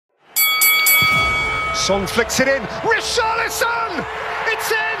Son flicks it in. Richarlison!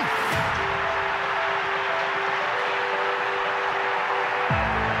 It's in!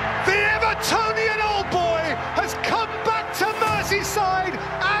 The Evertonian old boy has come back to Merseyside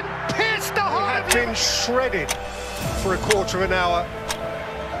and pierced the heart. He had been shredded for a quarter of an hour.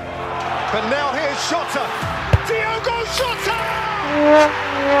 But now here's Jota. Diogo Jota!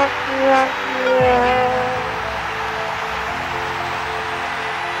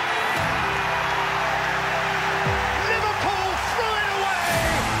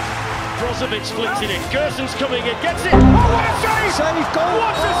 Brozovic flicks it in, Gerson's coming in, gets it! Oh, what a save! Save, goal!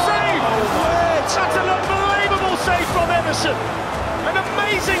 What a save! That's an unbelievable save from Emerson! An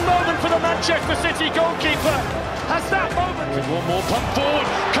amazing moment for the Manchester City goalkeeper! Has that moment... With one more pump forward,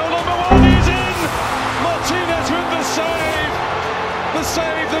 Colomboani is in! Martinez with the save! The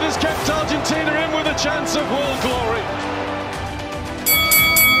save that has kept Argentina in with a chance of world glory!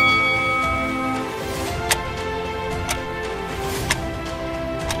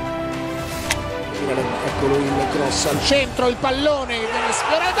 Eccolo il cross al centro, il pallone viene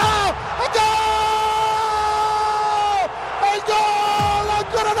sfiorato e gol! E il gol!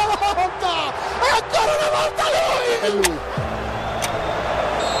 Ancora una volta! E ancora una volta lui! È lui!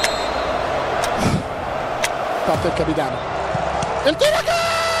 Fatto il capitano. Il tiro a gol!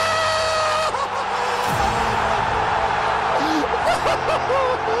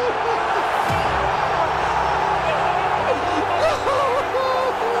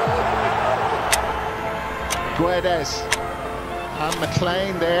 Guedes and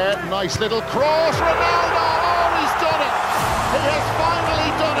McLean there, nice little cross, Ronaldo, oh he's done it, he has finally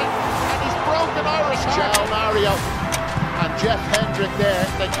done it, and he's broken Irish heart. João Mario and Jeff Hendrick there,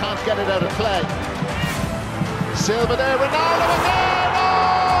 they can't get it out of play. Silva there, Ronaldo again,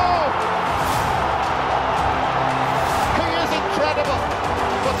 oh! He is incredible,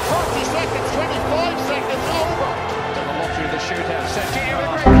 but 30 seconds, 25 seconds over. And the luxury of the shootout, Sergio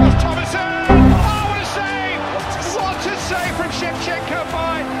with great cross, Thomason! Save from Shevchenko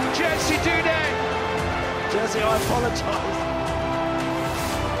by Jerzy Dudek. Jerzy, I apologise.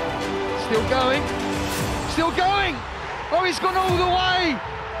 Still going. Still going. Oh, he's gone all the way.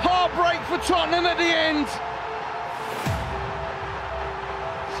 Heartbreak for Tottenham at the end.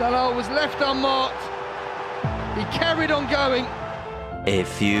 Salah was left unmarked. He carried on going. A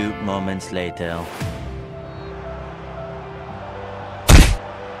few moments later.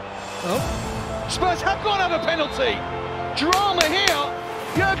 Oh. Spurs have got to have a penalty. Drama here.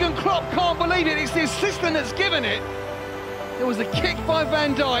 Jurgen Klopp can't believe it. It's the assistant that's given it. There was a kick by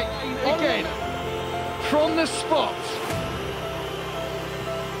Van Dijk again from the spot.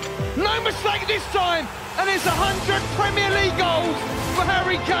 No mistake this time, and it's 100 Premier League goals for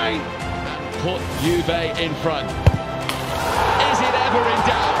Harry Kane. Put Juve in front. Is it ever in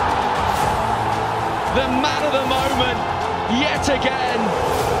doubt? The man of the moment, yet again,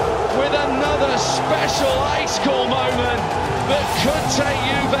 with another special ice-cold moment that could take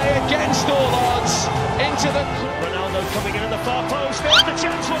Juve against all odds into the... Ronaldo coming in at the far post, there's the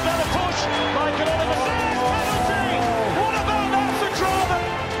chance for a better push. Michael Oliver says penalty! What about that for drama?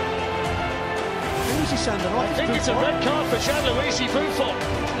 Who's he sending off? I think it's a red card for Gianluigi Buffon.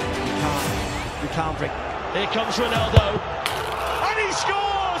 We can't bring... Here comes Ronaldo. And he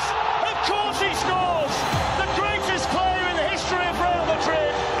scores! Of course he scores! The greatest player in the history of Real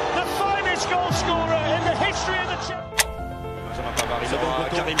Madrid. The finest goal scorer in the history of the Champions. Second poteau,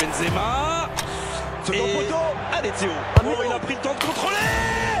 Karim Benzema. Second poteau, allez Théo. Oh, il a pris le temps de contrôler.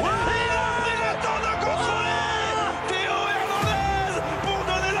 Il a pris le temps de contrôler. Théo Hernandez pour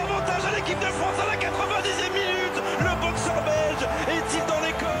donner l'avantage à l'équipe de France à la 90e minute. Le boxeur belge est-il dans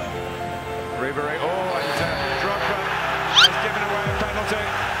les corps? Ribery, oh, and Drogba has given away a penalty.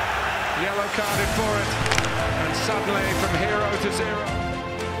 Yellow carded for it. And suddenly from hero to zero.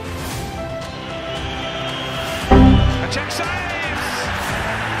 Check saves!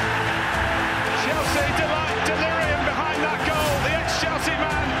 Chelsea delirium behind that goal, the ex-Chelsea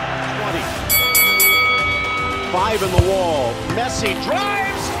man. 20. 5 in the wall, Messi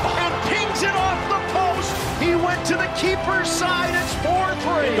drives and pings it off the post. He went to the keeper's side, it's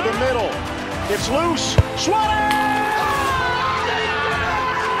 4-3. Into the middle, it's loose, Suarez!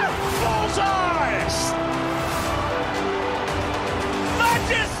 Bullseyes!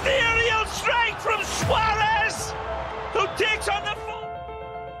 Magisterial strike from Suarez, who takes on the full.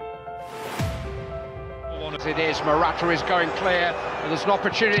 As it is, Morata is going clear, and there's an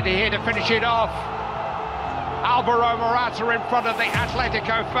opportunity here to finish it off. Alvaro Morata in front of the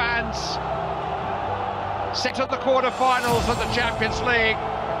Atletico fans. Set at the quarter-finals of the Champions League.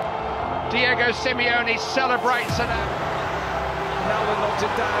 Diego Simeone celebrates it. Ronaldo knocked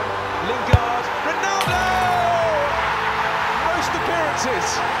it down. Lingard, Ronaldo!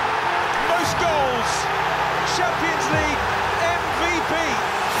 appearances, most goals, Champions League MVP.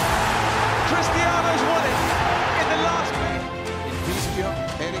 Cristiano's won it in the last minute. Il fischio,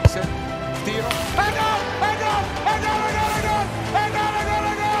 Eriksen, tiro.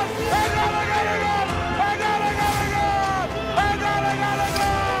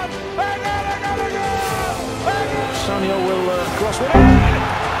 Samuel will cross with it.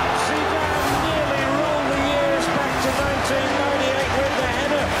 Zidane nearly rolled the years back to 1998 with the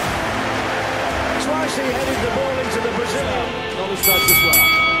header. Twice he headed the ball into the Brazilian. Dans le stade ce soir.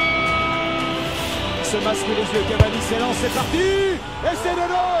 Se masse les yeux, Cavani s'élance, c'est parti. Et c'est de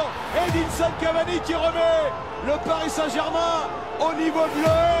l'or. Edinson Cavani qui remet le Paris Saint-Germain au niveau de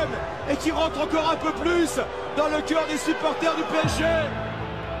l'OM et qui rentre encore un peu plus dans le cœur des supporters du PSG.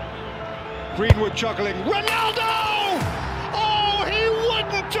 Greenwood juggling. Ronaldo! Oh, he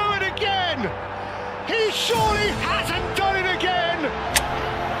wouldn't do it again! He surely hasn't done it again!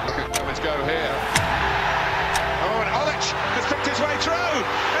 Let's go here. Oh, and Olic has picked his way through.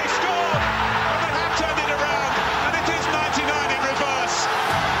 They scored, and they have turned it around, and it is 99 in reverse.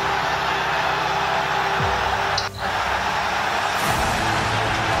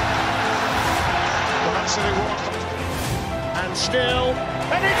 Well, that's what it was. And still,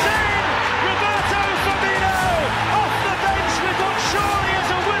 and it's in! Roberto Firmino off the bench with what surely is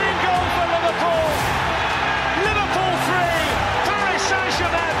a winning goal for Liverpool. Liverpool 3, Paris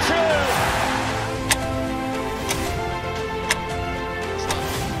Saint-Germain 2.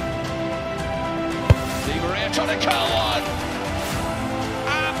 Di Maria trying to curl one.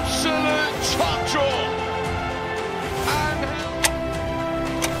 Absolute top draw. And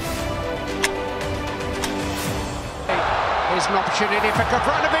Here's an opportunity for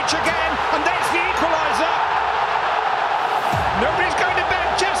Gavranovic again, and there's the equaliser. Nobody's going to bed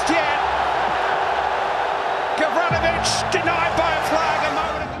just yet. Gavranovic denied by a flag a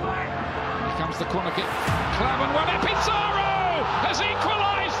moment ago. here comes the corner kick. Clavan Webber, Pizarro has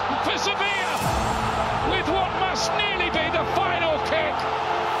equalised for Sevilla with what must nearly be the final kick.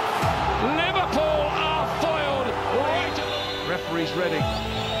 Liverpool are foiled. Referee's ready.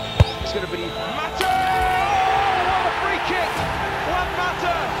 It's going to be Mata! What a free kick! Juan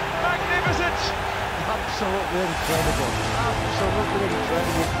Mata! Magnificent! Absolutely incredible. Absolutely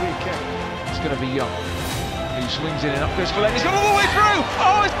incredible free kick. It's going to be Young. He swings in and up goes Glenn. He's gone all the way through!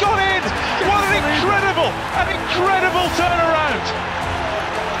 Oh, it's gone in! What an incredible turnaround!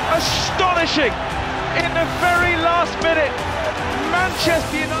 Astonishing! In the very last minute,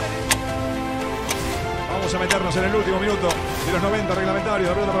 Manchester United. Vamos a meternos en el último minuto de los 90 reglamentarios.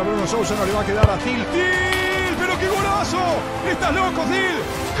 La pelota para Bruno Sousa, no le va a quedar a Til. ¡Til! ¡Pero qué golazo! ¡Estás loco, Til!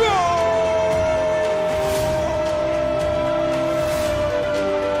 ¡Gol!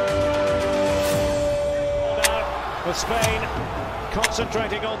 With Spain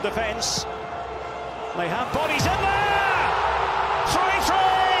concentrating on defence. They have bodies in there! 3-3!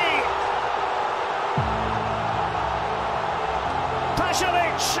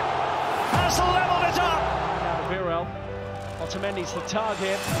 Pasalic has levelled it up. Now to Virel. Otamendi's the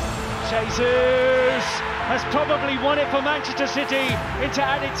target. Jesus has probably won it for Manchester City into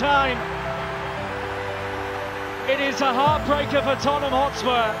added time. It is a heartbreaker for Tottenham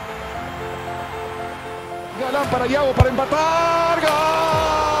Hotspur. Galán para Iago para empatar. ¡Gol!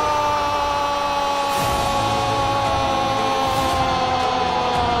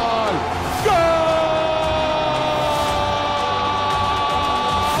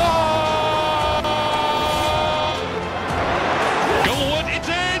 Goalwood, it's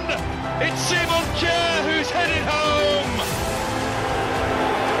in! It's Simon Kjær who's headed home!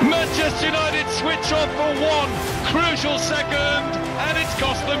 Manchester United switch on for one crucial second, and it's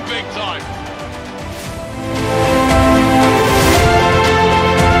cost them big time.